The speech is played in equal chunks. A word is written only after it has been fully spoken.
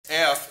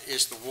F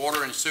is the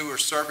water and sewer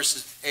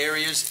services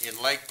areas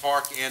in Lake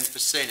Park and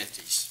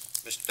vicinities.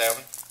 Mr.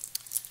 Dalvin?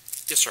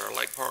 Yes, sir.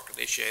 Lake Park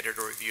initiated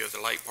a review of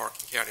the Lake Park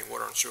and County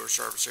water and sewer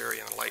service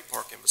area in the Lake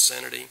Park and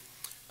vicinity.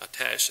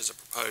 Attached is a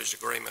proposed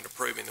agreement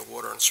approving the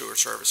water and sewer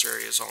service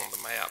areas on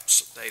the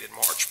maps dated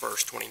March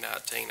 1st,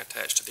 2019,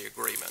 attached to the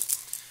agreement.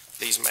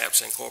 These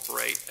maps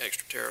incorporate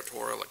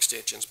extraterritorial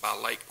extensions by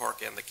Lake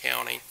Park and the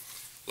county.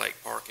 Lake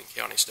Park and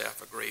county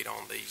staff agreed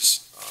on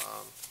these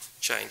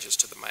changes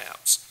to the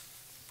maps.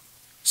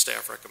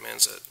 Staff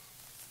recommends it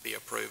be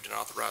approved and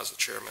authorize the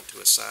chairman to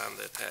assign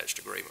the attached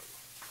agreement.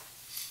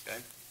 Okay.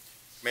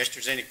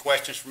 Commissioners, any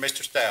questions for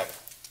Mr. Stalvin?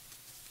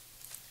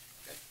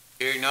 Okay.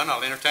 Hearing none,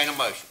 I'll entertain a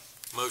motion.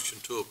 Motion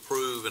to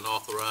approve and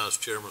authorize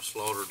Chairman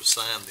Slaughter to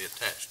sign the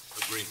attached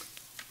agreement.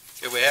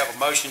 Okay, we have a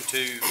motion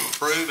to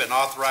approve and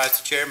authorize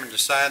the chairman to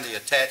sign the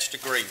attached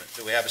agreement.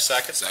 Do we have a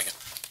second? Second.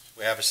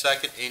 We have a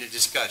second. Any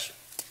discussion?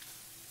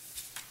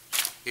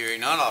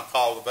 Hearing none, I'll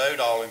call the vote.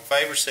 All in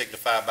favor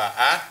signify by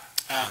aye.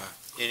 Aye.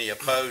 Any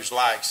opposed,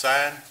 like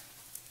sign.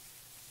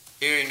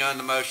 Hearing none,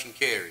 the motion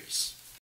carries.